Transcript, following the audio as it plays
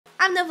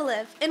I'm Nova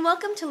Liv, and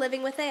welcome to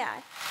Living with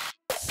AI.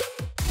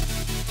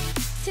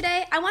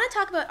 Today, I want to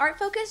talk about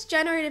art-focused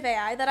generative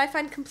AI that I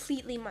find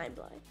completely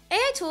mind-blowing.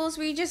 AI tools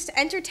where you just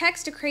enter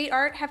text to create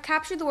art have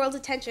captured the world's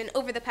attention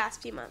over the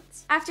past few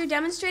months, after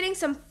demonstrating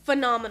some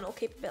phenomenal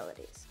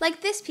capabilities.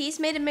 Like this piece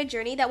made in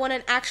Midjourney that won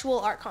an actual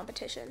art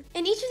competition.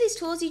 In each of these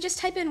tools, you just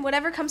type in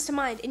whatever comes to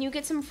mind and you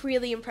get some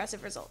really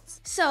impressive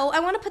results. So, I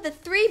want to put the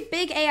 3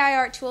 big AI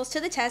art tools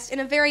to the test in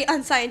a very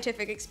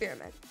unscientific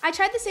experiment. I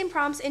tried the same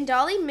prompts in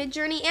DALL-E,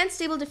 Midjourney, and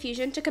Stable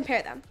Diffusion to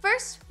compare them.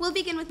 First, we'll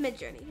begin with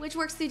Midjourney, which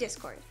works through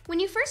Discord. When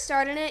you first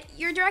start in it,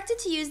 you're directed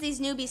to use these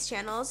newbies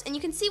channels, and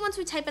you can see once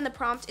we type in the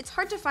prompt, it's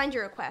hard to find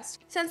your request,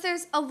 since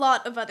there's a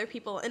lot of other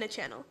people in a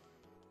channel.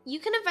 You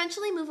can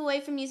eventually move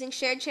away from using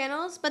shared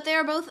channels, but they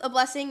are both a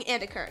blessing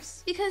and a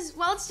curse. Because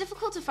while it's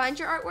difficult to find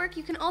your artwork,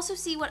 you can also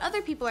see what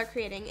other people are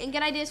creating and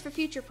get ideas for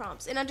future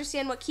prompts and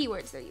understand what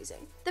keywords they're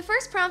using. The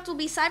first prompt will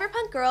be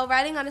cyberpunk girl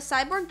riding on a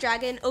cyborg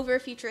dragon over a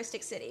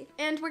futuristic city.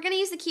 And we're going to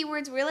use the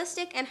keywords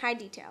realistic and high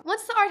detail.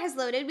 Once the art has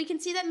loaded, we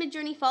can see that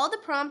Midjourney followed the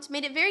prompt,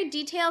 made it very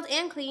detailed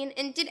and clean,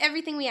 and did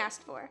everything we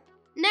asked for.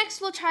 Next,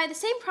 we'll try the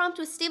same prompt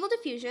with Stable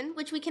Diffusion,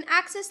 which we can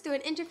access through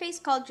an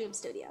interface called Dream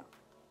Studio.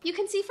 You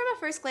can see from a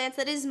first glance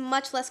that it is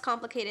much less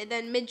complicated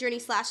than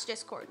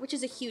Midjourney/Discord, which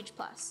is a huge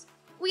plus.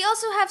 We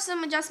also have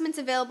some adjustments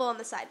available on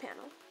the side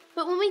panel.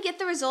 But when we get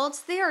the results,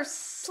 they are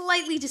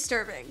slightly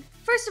disturbing.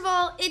 First of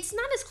all, it's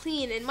not as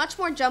clean and much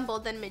more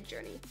jumbled than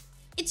Midjourney.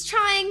 It's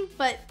trying,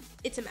 but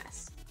it's a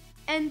mess.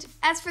 And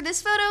as for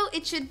this photo,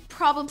 it should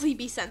probably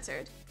be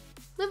censored.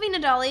 Moving to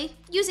DALL-E,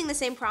 using the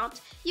same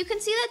prompt, you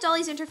can see that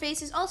DALL-E's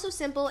interface is also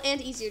simple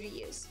and easier to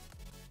use.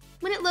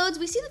 When it loads,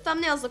 we see the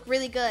thumbnails look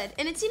really good,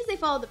 and it seems they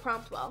followed the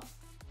prompt well.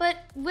 But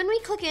when we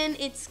click in,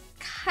 it's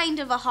kind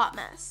of a hot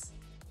mess.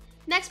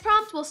 Next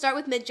prompt, we'll start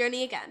with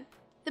Midjourney again.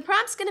 The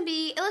prompt's gonna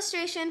be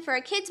illustration for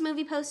a kid's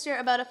movie poster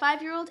about a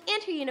 5-year-old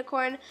and her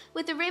unicorn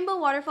with a rainbow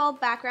waterfall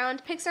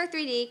background, Pixar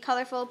 3D,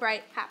 colorful,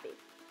 bright, happy.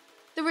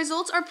 The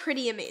results are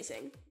pretty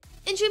amazing.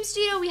 In Dream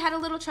Studio, we had a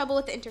little trouble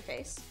with the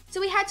interface, so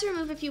we had to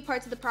remove a few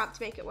parts of the prompt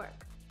to make it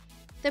work.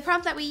 The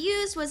prompt that we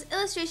used was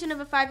illustration of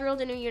a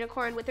 5-year-old and a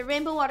unicorn with a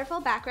rainbow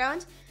waterfall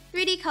background,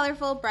 3D,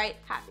 colorful, bright,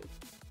 happy.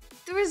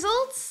 The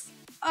results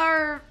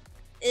are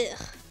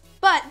ugh.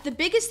 But the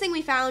biggest thing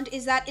we found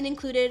is that it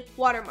included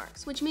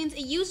watermarks, which means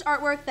it used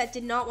artwork that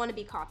did not want to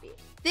be copied.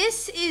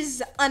 This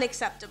is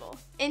unacceptable.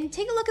 And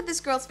take a look at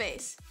this girl's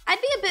face. I'd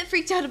be a bit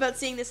freaked out about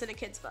seeing this in a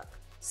kid's book.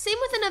 Same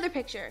with another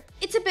picture.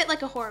 It's a bit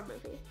like a horror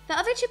movie. The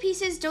other 2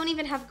 pieces don't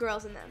even have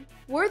girls in them.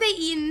 Were they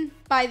eaten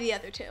by the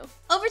other 2?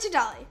 Over to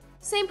DALL-E.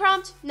 Same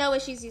prompt, no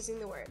issues using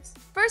the words.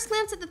 First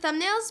glance at the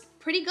thumbnails,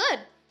 pretty good.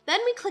 Then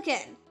we click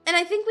in, and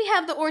I think we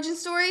have the origin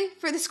story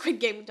for the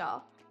Squid Game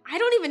doll. I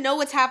don't even know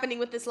what's happening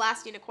with this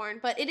last unicorn,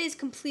 but it is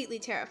completely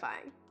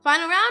terrifying.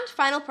 Final round,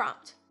 final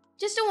prompt.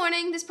 Just a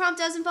warning, this prompt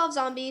does involve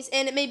zombies,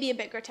 and it may be a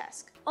bit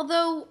grotesque.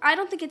 Although, I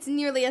don't think it's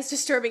nearly as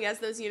disturbing as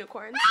those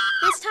unicorns.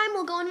 This time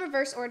we'll go in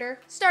reverse order,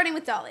 starting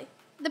with DALL-E.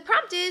 The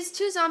prompt is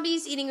 2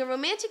 zombies eating a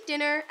romantic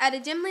dinner at a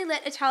dimly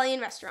lit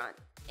Italian restaurant.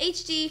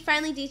 HD,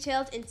 finely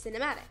detailed, and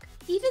cinematic.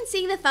 Even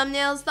seeing the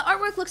thumbnails, the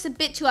artwork looks a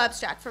bit too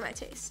abstract for my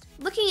taste.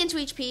 Looking into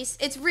each piece,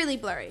 it's really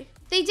blurry.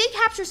 They did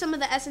capture some of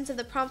the essence of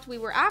the prompt we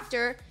were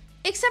after,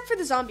 except for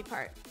the zombie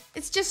part.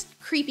 It's just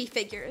creepy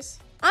figures.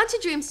 On to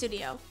Dream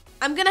Studio.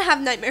 I'm gonna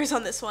have nightmares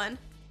on this one.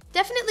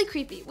 Definitely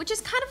creepy, which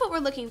is kind of what we're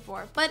looking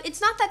for, but it's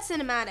not that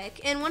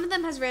cinematic, and one of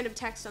them has random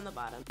text on the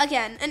bottom.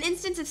 Again, an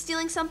instance of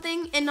stealing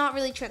something and not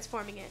really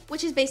transforming it,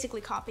 which is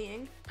basically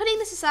copying. Putting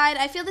this aside,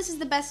 I feel this is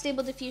the best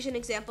Stable Diffusion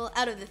example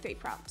out of the 3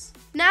 prompts.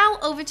 Now,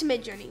 over to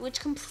Midjourney,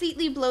 which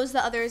completely blows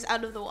the others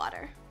out of the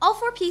water. All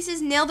 4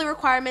 pieces nail the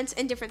requirements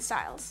in different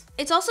styles.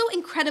 It's also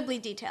incredibly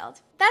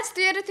detailed. That's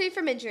 3 out of 3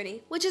 for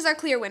Midjourney, which is our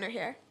clear winner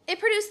here. It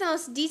produced the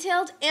most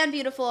detailed and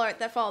beautiful art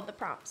that followed the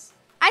prompts.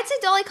 I'd say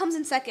DALL-E comes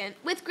in second,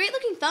 with great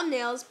looking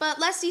thumbnails, but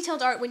less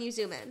detailed art when you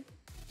zoom in.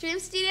 Dream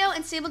Studio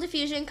and Stable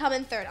Diffusion come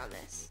in third on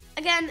this.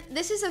 Again,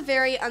 this is a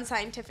very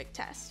unscientific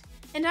test,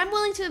 and I'm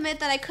willing to admit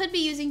that I could be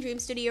using Dream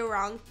Studio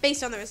wrong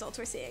based on the results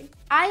we're seeing.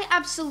 I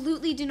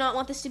absolutely do not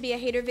want this to be a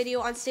hater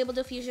video on Stable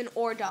Diffusion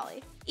or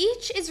DALL-E.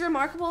 Each is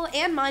remarkable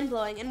and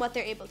mind-blowing in what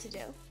they're able to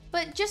do.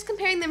 But just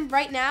comparing them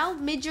right now,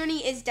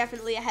 Midjourney is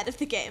definitely ahead of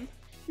the game.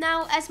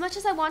 Now, as much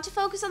as I want to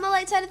focus on the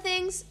light side of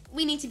things,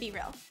 we need to be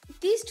real.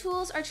 These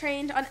tools are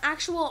trained on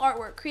actual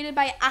artwork created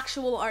by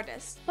actual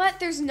artists, but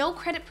there's no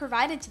credit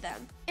provided to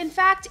them. In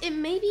fact, it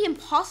may be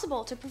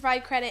impossible to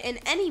provide credit in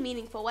any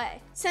meaningful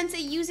way, since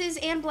it uses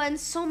and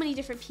blends so many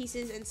different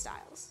pieces and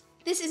styles.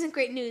 This isn't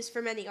great news for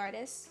many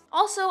artists.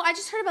 Also, I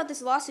just heard about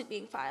this lawsuit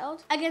being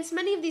filed against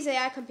many of these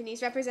AI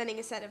companies representing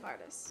a set of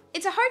artists.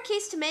 It's a hard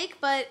case to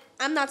make, but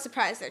I'm not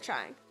surprised they're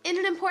trying. In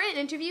an important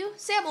interview,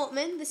 Sam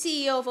Altman, the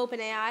CEO of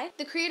OpenAI,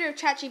 the creator of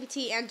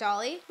ChatGPT and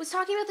DALL-E, was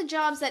talking about the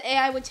jobs that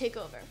AI would take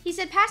over. He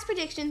said past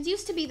predictions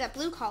used to be that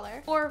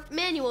blue-collar, or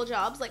manual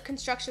jobs like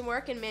construction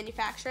work and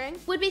manufacturing,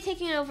 would be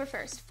taken over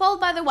first, followed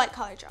by the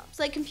white-collar jobs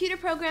like computer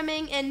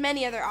programming and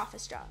many other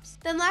office jobs.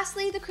 Then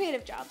lastly, the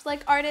creative jobs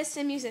like artists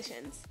and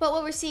musicians. But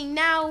what we're seeing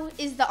now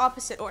is the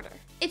opposite order.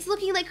 It's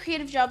looking like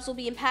creative jobs will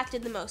be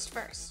impacted the most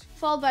first,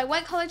 followed by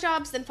white-collar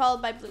jobs, then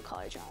followed by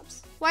blue-collar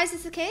jobs. Why is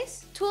this the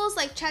case? Tools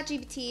like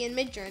ChatGPT and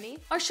Midjourney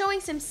are showing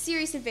some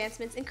serious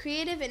advancements in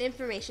creative and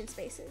information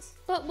spaces.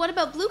 But what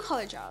about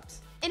blue-collar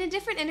jobs? In a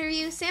different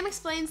interview, Sam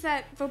explains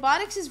that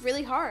robotics is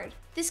really hard.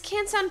 This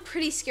can sound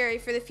pretty scary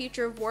for the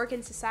future of work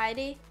and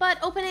society,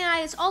 but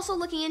OpenAI is also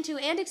looking into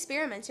and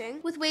experimenting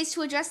with ways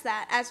to address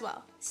that as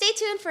well. Stay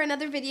tuned for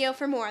another video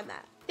for more on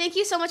that. Thank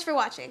you so much for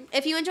watching.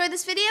 If you enjoyed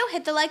this video,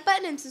 hit the like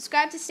button and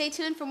subscribe to stay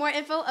tuned for more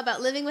info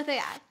about living with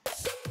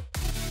AI.